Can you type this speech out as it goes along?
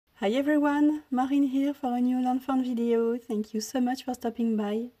Hi everyone, Marine here for a new FAWN video. Thank you so much for stopping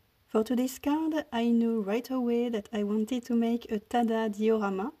by. For today's card, I knew right away that I wanted to make a Tada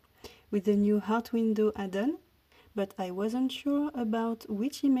diorama with the new heart window add-on, but I wasn't sure about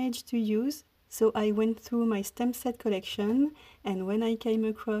which image to use, so I went through my stamp set collection, and when I came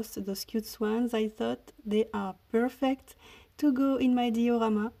across those cute swans, I thought they are perfect to go in my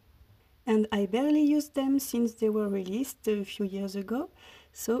diorama. And I barely used them since they were released a few years ago,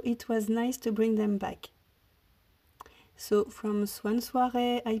 so it was nice to bring them back. So from Swan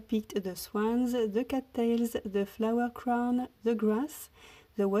Soirée I picked the swans, the cattails, the flower crown, the grass,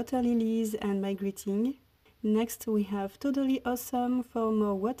 the water lilies and my greeting. Next we have Totally Awesome for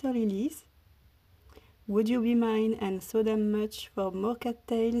more water lilies, Would You Be Mine and So Damn Much for more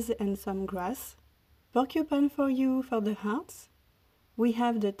cattails and some grass, Porcupine for You for the hearts. We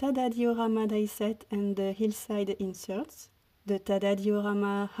have the Tada diorama die set and the hillside inserts, the Tada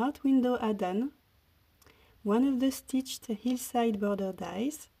diorama heart window add-on, one of the stitched hillside border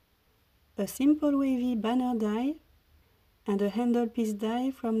dies, a simple wavy banner die, and a handle piece die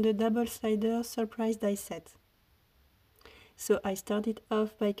from the double-sider surprise die set. So I started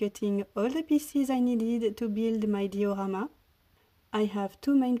off by cutting all the pieces I needed to build my diorama. I have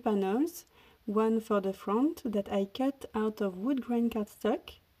two main panels, one for the front that I cut out of wood grain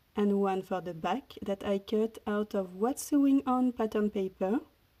cardstock, and one for the back that I cut out of What's Sewing On pattern paper.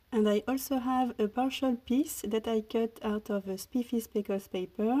 And I also have a partial piece that I cut out of a spiffy speckles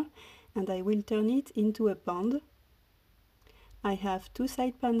paper, and I will turn it into a pond. I have two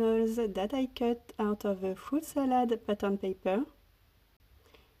side panels that I cut out of a fruit salad pattern paper,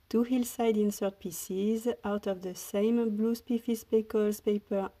 two hillside insert pieces out of the same blue spiffy speckles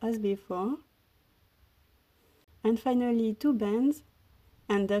paper as before, and finally two bands,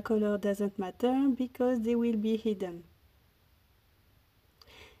 and the color doesn't matter because they will be hidden.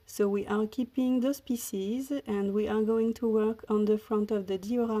 So we are keeping those pieces and we are going to work on the front of the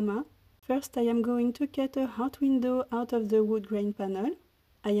diorama. First I am going to cut a heart window out of the wood grain panel.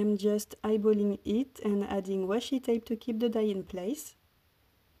 I am just eyeballing it and adding washi tape to keep the die in place.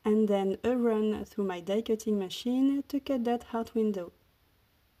 And then a run through my die cutting machine to cut that heart window.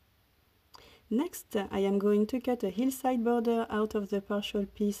 Next, I am going to cut a hillside border out of the partial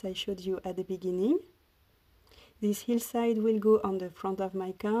piece I showed you at the beginning. This hillside will go on the front of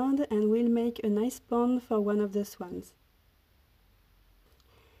my card and will make a nice pond for one of the swans.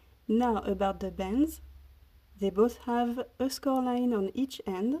 Now about the bands. They both have a score line on each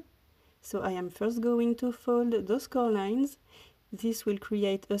end, so I am first going to fold those score lines. This will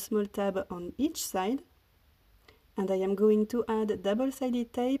create a small tab on each side. And I am going to add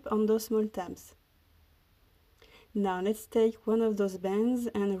double-sided tape on those small tabs. Now let's take one of those bands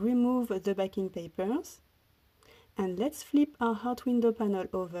and remove the backing papers. And let's flip our heart window panel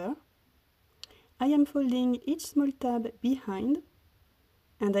over. I am folding each small tab behind,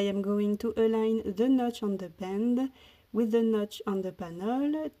 and I am going to align the notch on the band with the notch on the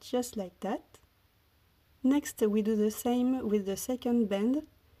panel, just like that. Next we do the same with the second band,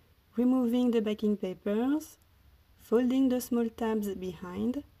 removing the backing papers, folding the small tabs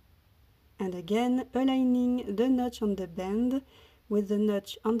behind, and again aligning the notch on the band with the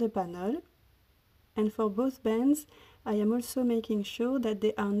notch on the panel. And for both bands, I am also making sure that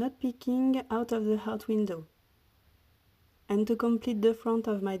they are not peeking out of the heart window. And to complete the front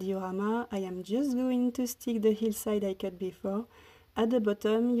of my diorama, I am just going to stick the hillside I cut before at the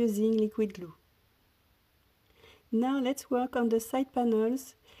bottom using liquid glue. Now let's work on the side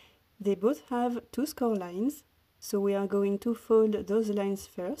panels. They both have two score lines. So we are going to fold those lines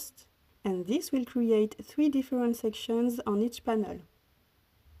first, and this will create three different sections on each panel.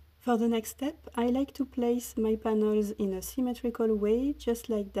 For the next step, I like to place my panels in a symmetrical way, just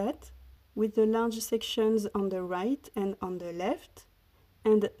like that, with the large sections on the right and on the left,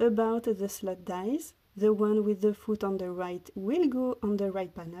 and about the slot dies. The one with the foot on the right will go on the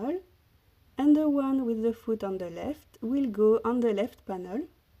right panel, and the one with the foot on the left will go on the left panel.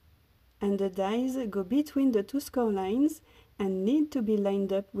 And the dies go between the two score lines and need to be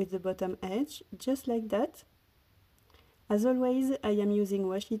lined up with the bottom edge, just like that. As always, I am using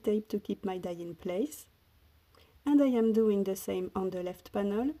washi tape to keep my die in place. And I am doing the same on the left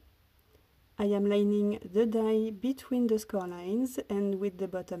panel. I am lining the die between the score lines and with the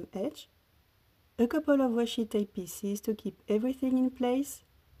bottom edge. A couple of washi tape pieces to keep everything in place,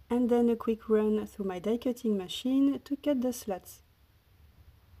 and then a quick run through my die cutting machine to cut the slots.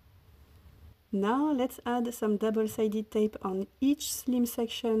 Now let's add some double-sided tape on each slim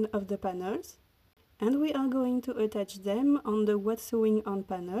section of the panels, and we are going to attach them on the What's Sewing On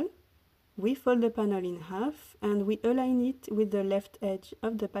panel. We fold the panel in half and we align it with the left edge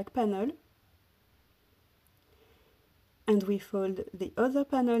of the back panel. And we fold the other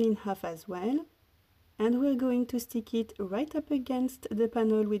panel in half as well. And we're going to stick it right up against the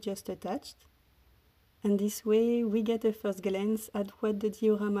panel we just attached. And this way we get a first glance at what the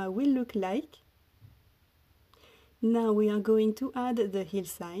diorama will look like. Now we are going to add the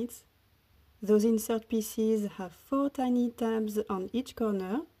hillsides. Those insert pieces have 4 tiny tabs on each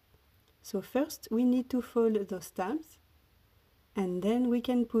corner. So first we need to fold those tabs. And then we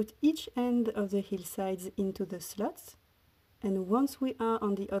can put each end of the hillsides into the slots. And once we are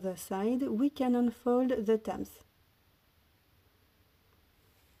on the other side, we can unfold the tabs.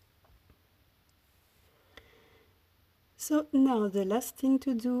 So now the last thing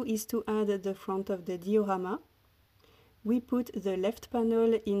to do is to add the front of the diorama. We put the left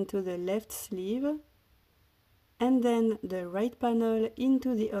panel into the left sleeve and then the right panel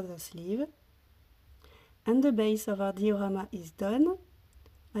into the other sleeve. And the base of our diorama is done.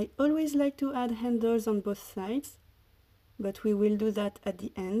 I always like to add handles on both sides, but we will do that at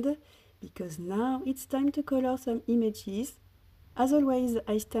the end, because now it's time to color some images. As always,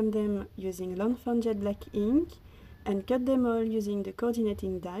 I stamp them using Lawn Jet Black ink and cut them all using the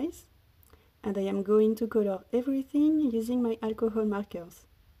coordinating dies. And I am going to color everything using my alcohol markers.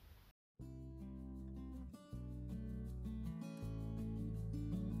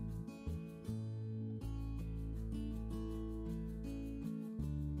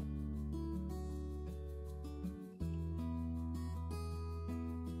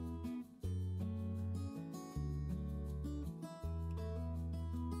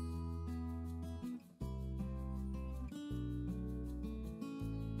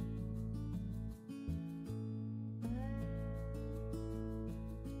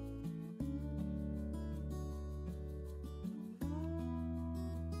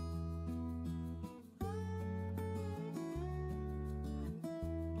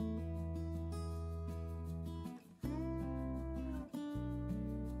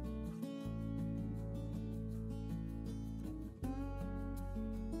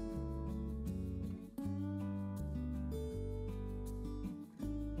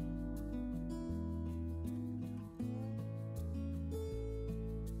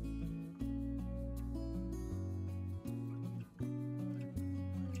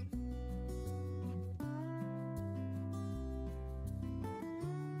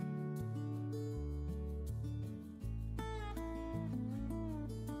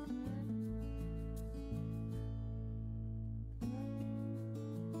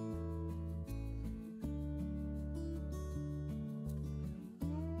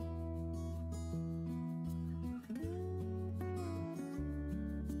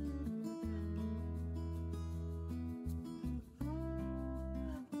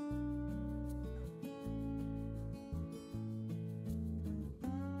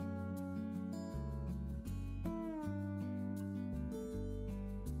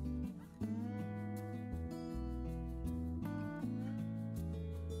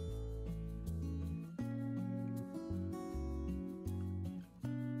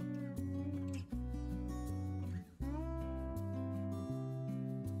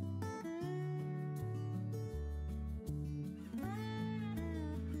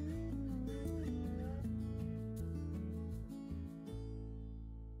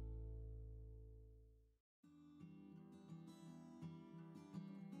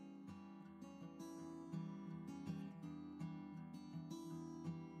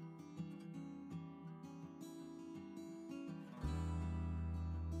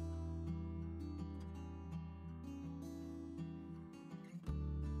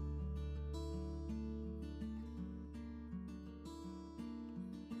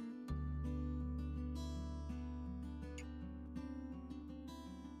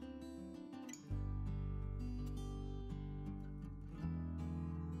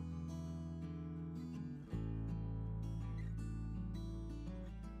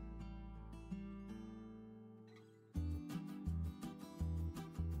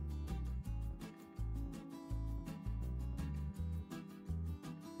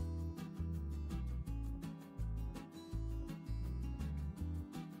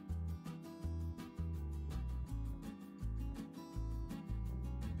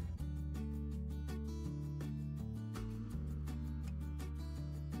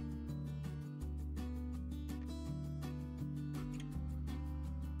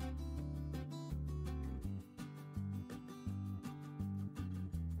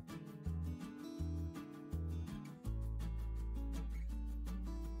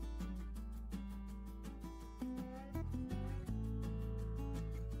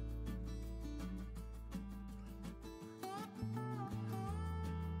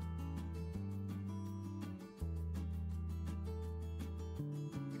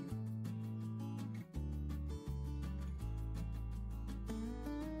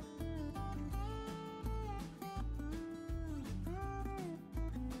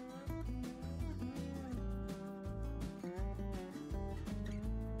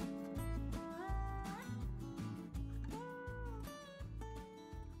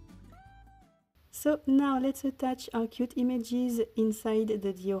 So now let's attach our cute images inside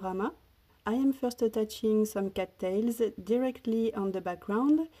the diorama. I am first attaching some cattails directly on the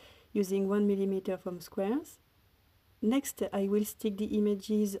background using 1 mm foam squares. Next, I will stick the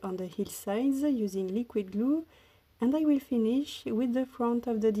images on the hillsides using liquid glue, and I will finish with the front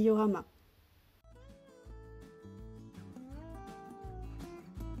of the diorama.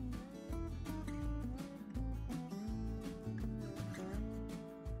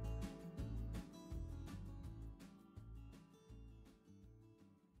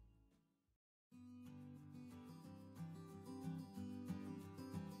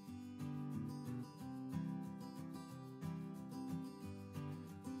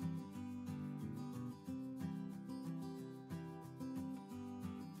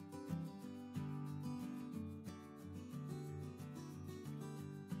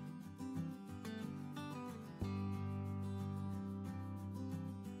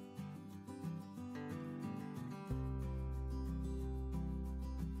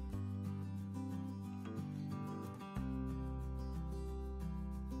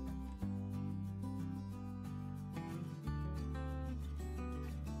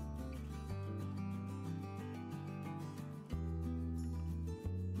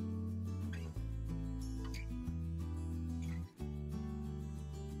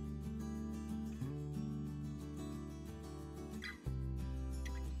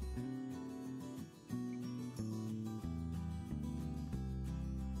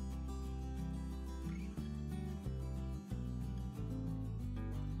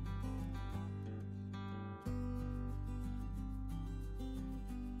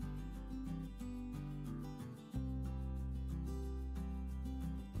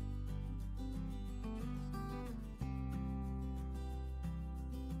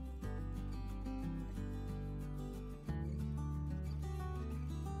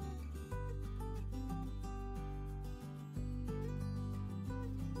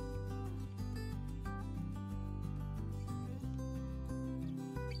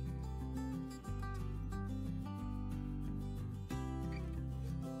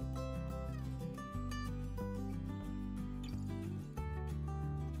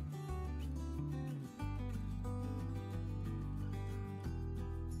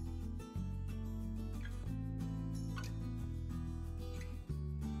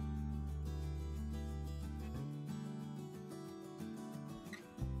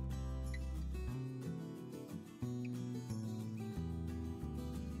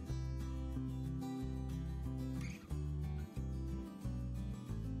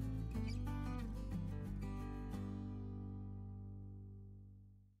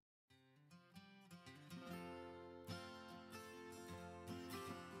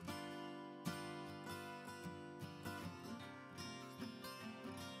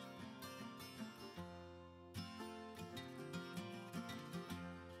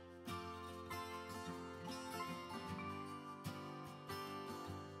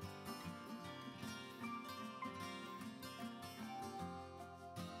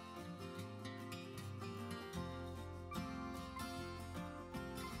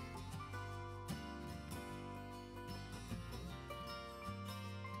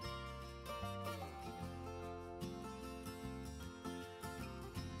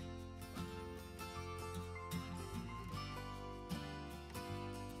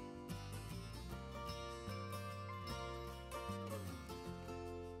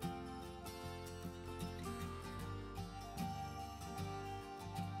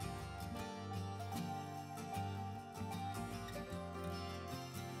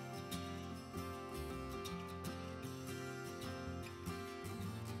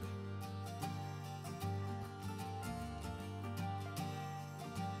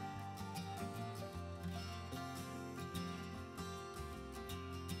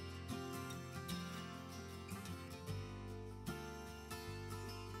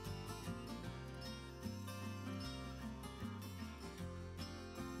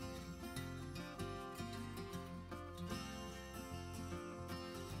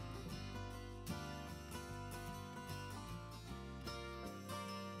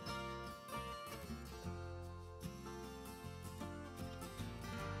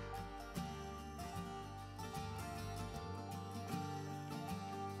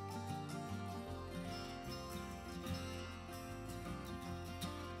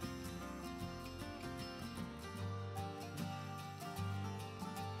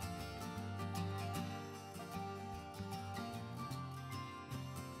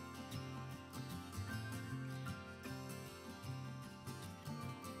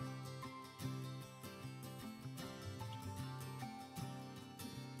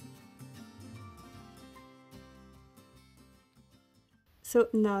 So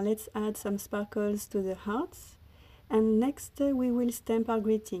now let's add some sparkles to the hearts, and next we will stamp our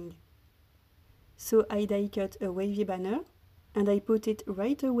greeting. So I die cut a wavy banner, and I put it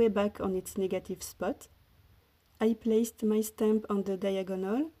right away back on its negative spot. I placed my stamp on the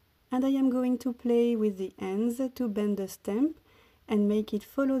diagonal, and I am going to play with the ends to bend the stamp and make it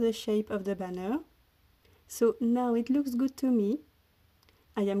follow the shape of the banner. So now it looks good to me.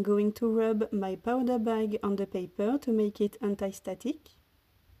 I am going to rub my powder bag on the paper to make it anti-static.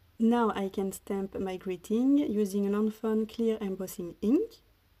 Now I can stamp my greeting using an FAWN clear embossing ink.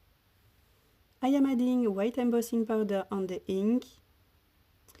 I am adding white embossing powder on the ink,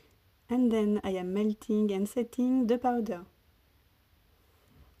 and then I am melting and setting the powder.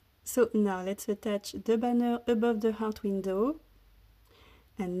 So now let's attach the banner above the heart window.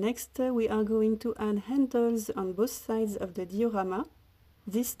 And next we are going to add handles on both sides of the diorama.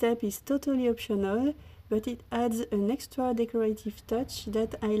 This step is totally optional, but it adds an extra decorative touch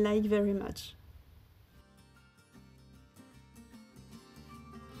that I like very much.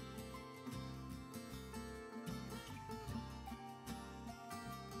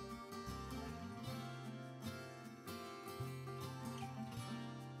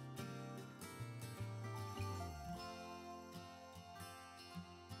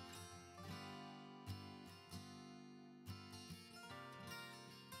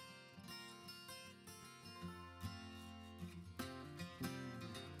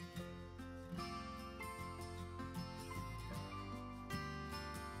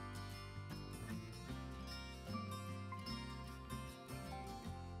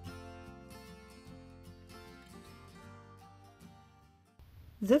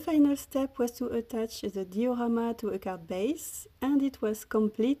 The final step was to attach the diorama to a card base, and it was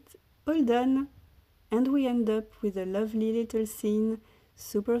complete, all done! And we end up with a lovely little scene,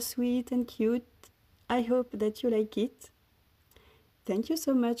 super sweet and cute. I hope that you like it. Thank you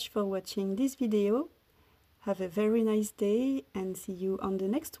so much for watching this video. Have a very nice day and see you on the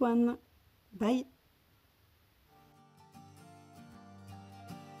next one. Bye!